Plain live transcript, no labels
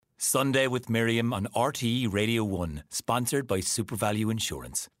Sunday with Miriam on RTE Radio 1, sponsored by SuperValue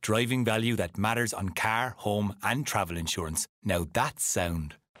Insurance. Driving value that matters on car, home and travel insurance. Now that's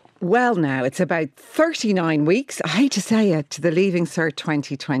sound. Well, now, it's about 39 weeks, I hate to say it, to the Leaving Cert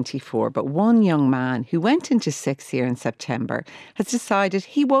 2024. But one young man who went into sixth year in September has decided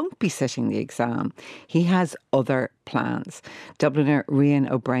he won't be sitting the exam. He has other plans. Dubliner Rían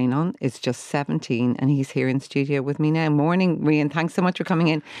Ó Braonáin is just 17 and he's here in studio with me now. Morning, Rían. Thanks so much for coming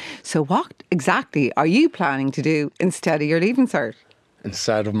in. So what exactly are you planning to do instead of your Leaving Cert?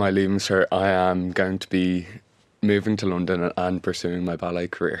 Instead of my Leaving Cert, I am going to be moving to London and pursuing my ballet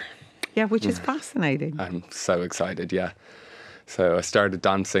career. Yeah, which is fascinating. I'm so excited, yeah. So I started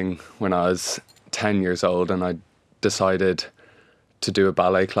dancing when I was 10 years old and I decided to do a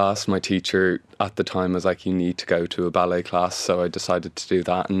ballet class. My teacher at the time was like, you need to go to a ballet class. So I decided to do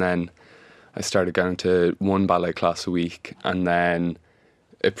that. And then I started going to one ballet class a week. And then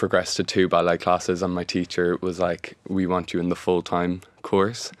it progressed to two ballet classes. And my teacher was like, we want you in the full-time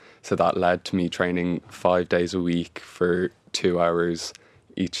course. So that led to me training 5 days a week for 2 hours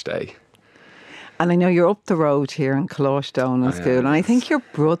each day. And I know you're up the road here in Coloshdone School. And I think your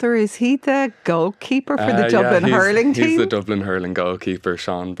brother, is he the goalkeeper for the Dublin hurling team? He's the Dublin hurling goalkeeper,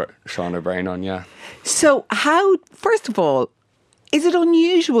 Rían Ó Braonáin, yeah. So how, first of all, is it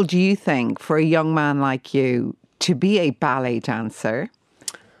unusual, do you think, for a young man like you to be a ballet dancer?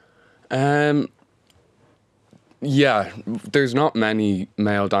 Yeah, there's not many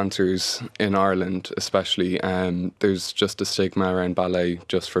male dancers in Ireland, especially. There's just a stigma around ballet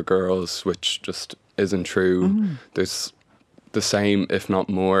just for girls, which just isn't true. Mm. There's the same, if not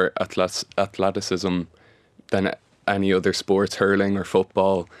more, athleticism than any other sports, hurling or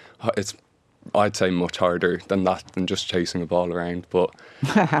football. It's, I'd say, much harder than that, than just chasing a ball around. But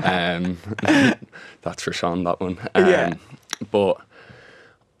that's for Sean, that one. Yeah. But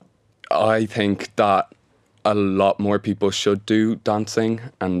I think that a lot more people should do dancing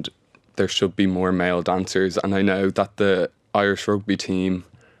and there should be more male dancers. And I know that the Irish rugby team,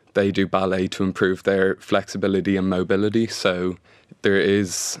 they do ballet to improve their flexibility and mobility. So there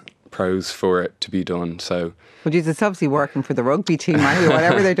is pros for it to be done. So, well, geez, it's obviously working for the rugby team, anyway,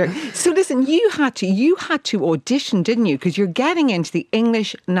 whatever they're doing. So listen, you had to audition, didn't you? Because you're getting into the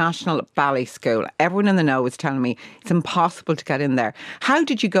English National Ballet School. Everyone in the know was telling me it's impossible to get in there. How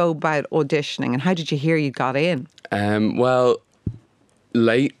did you go about auditioning and how did you hear you got in? Well,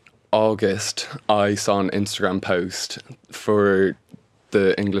 late August, I saw an Instagram post for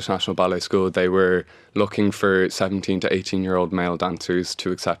the English National Ballet School. They were looking for 17 to 18-year-old male dancers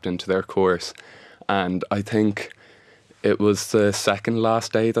to accept into their course. And I think it was the second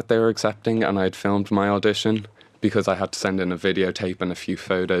last day that they were accepting and I'd filmed my audition because I had to send in a videotape and a few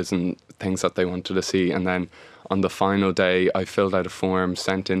photos and things that they wanted to see. And then on the final day, I filled out a form,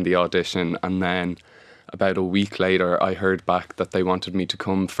 sent in the audition, and then about a week later, I heard back that they wanted me to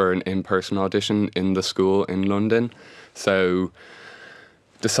come for an in-person audition in the school in London. So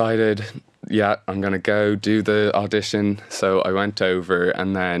decided, yeah, I'm going to go do the audition. So I went over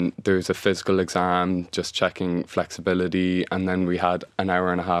and then there was a physical exam, just checking flexibility. And then we had an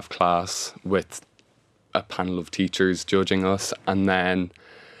hour and a half class with a panel of teachers judging us. And then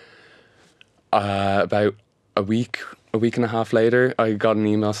about a week and a half later, I got an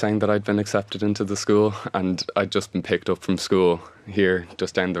email saying that I'd been accepted into the school and I'd just been picked up from school here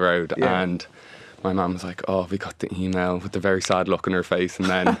just down the road. Yeah. And my mum was like, oh, we got the email, with a very sad look on her face, and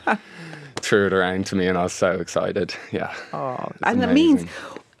then threw it around to me and I was so excited. Yeah. Oh, and that means,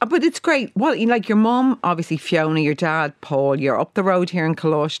 but it's great. Well, like your mum, obviously Fiona, your dad, Paul, you're up the road here in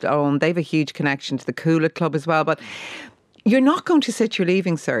Coloshdone. They have a huge connection to the Coola Club as well, but you're not going to sit your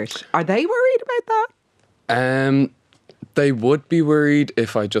Leaving Cert. Are they worried about that? They would be worried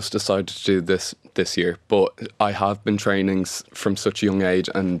if I just decided to do this year, but I have been training from such a young age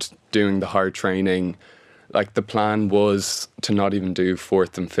and doing the hard training. Like, the plan was to not even do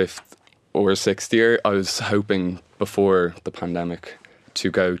fourth and fifth or sixth year. I was hoping before the pandemic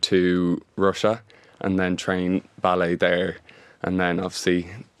to go to Russia and then train ballet there, and then obviously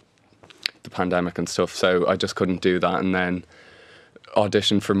the pandemic and stuff, so I just couldn't do that. And then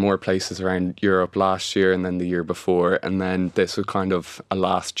auditioned for more places around Europe last year and then the year before, and then this was kind of a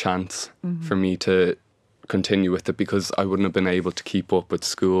last chance for me to continue with it because I wouldn't have been able to keep up with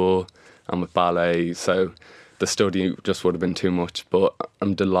school and with ballet, so the study just would have been too much. But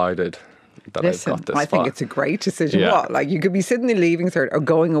I'm delighted that I've got this I think it's a great decision. Yeah. What, like, you could be sitting in Leaving Cert or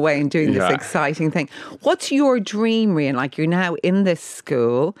going away and doing this exciting thing. What's your dream, Rían? Like, you're now in this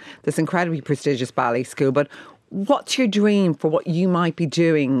school, this incredibly prestigious ballet school, but what's your dream for what you might be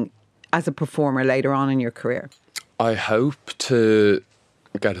doing as a performer later on in your career? I hope to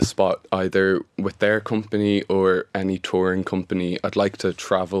get a spot either with their company or any touring company. I'd like to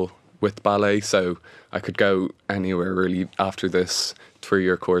travel with ballet, so I could go anywhere really after this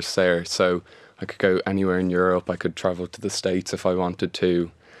 3-year course there. So I could go anywhere in Europe. I could travel to the States if I wanted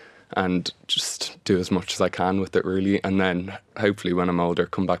to, and just do as much as I can with it really. And then hopefully when I'm older,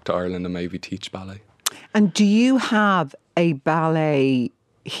 come back to Ireland and maybe teach ballet. And do you have a ballet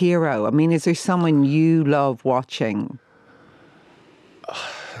hero? I mean, is there someone you love watching?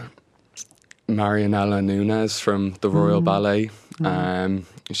 Marianela Nunes from the Royal Ballet.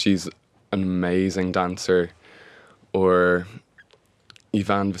 She's an amazing dancer. Or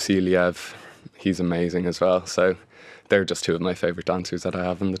Ivan Vasiliev, he's amazing as well. So they're just two of my favourite dancers that I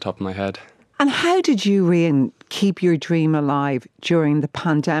have on the top of my head. And how did you, Rían, keep your dream alive during the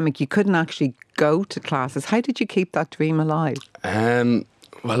pandemic? You couldn't actually go to classes. How did you keep that dream alive?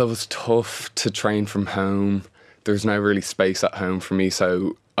 Well, it was tough to train from home. There's no really space at home for me,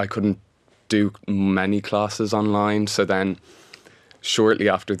 so I couldn't do many classes online. So then shortly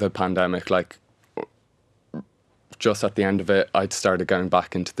after the pandemic, like just at the end of it, I'd started going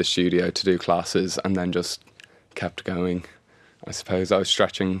back into the studio to do classes and then just kept going. I suppose I was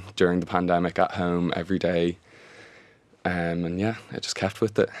stretching during the pandemic at home every day. And yeah, I just kept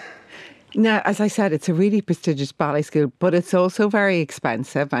with it. Now, as I said, it's a really prestigious ballet school, but it's also very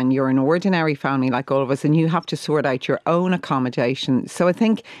expensive, and you're an ordinary family like all of us, and you have to sort out your own accommodation. So I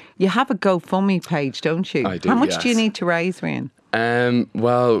think you have a GoFundMe page, don't you? I do, How much yes. do you need to raise, Rían?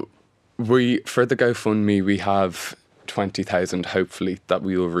 Well, for the GoFundMe, we have 20,000 hopefully that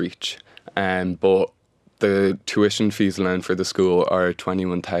we will reach. But the tuition fees alone for the school are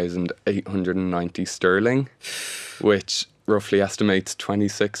 21,890 sterling, which roughly estimates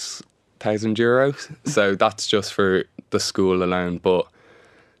 26,000 euros. So that's just for the school alone, but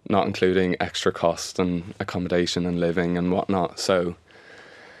not including extra costs and accommodation and living and whatnot. So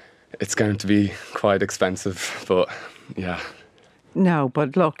it's going to be quite expensive, but yeah. No,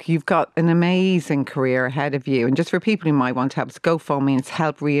 but look, you've got an amazing career ahead of you. And just for people who might want to help, it's GoFundMe, it's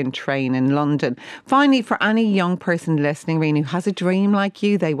Help Rían Train in London. Finally, for any young person listening, Rían, who has a dream like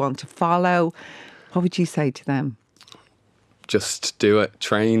you, they want to follow, what would you say to them? Just do it.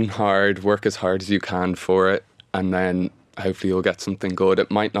 Train hard, work as hard as you can for it, and then hopefully you'll get something good. It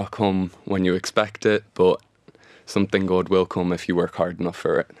might not come when you expect it, but something good will come if you work hard enough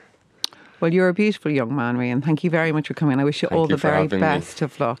for it. Well, you're a beautiful young man, Rían. Thank you very much for coming. I wish you all the very best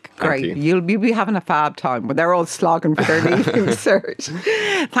of luck. Great. You'll be having a fab time, but they're all slogging for their leaving cert.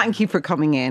 Thank you for coming in.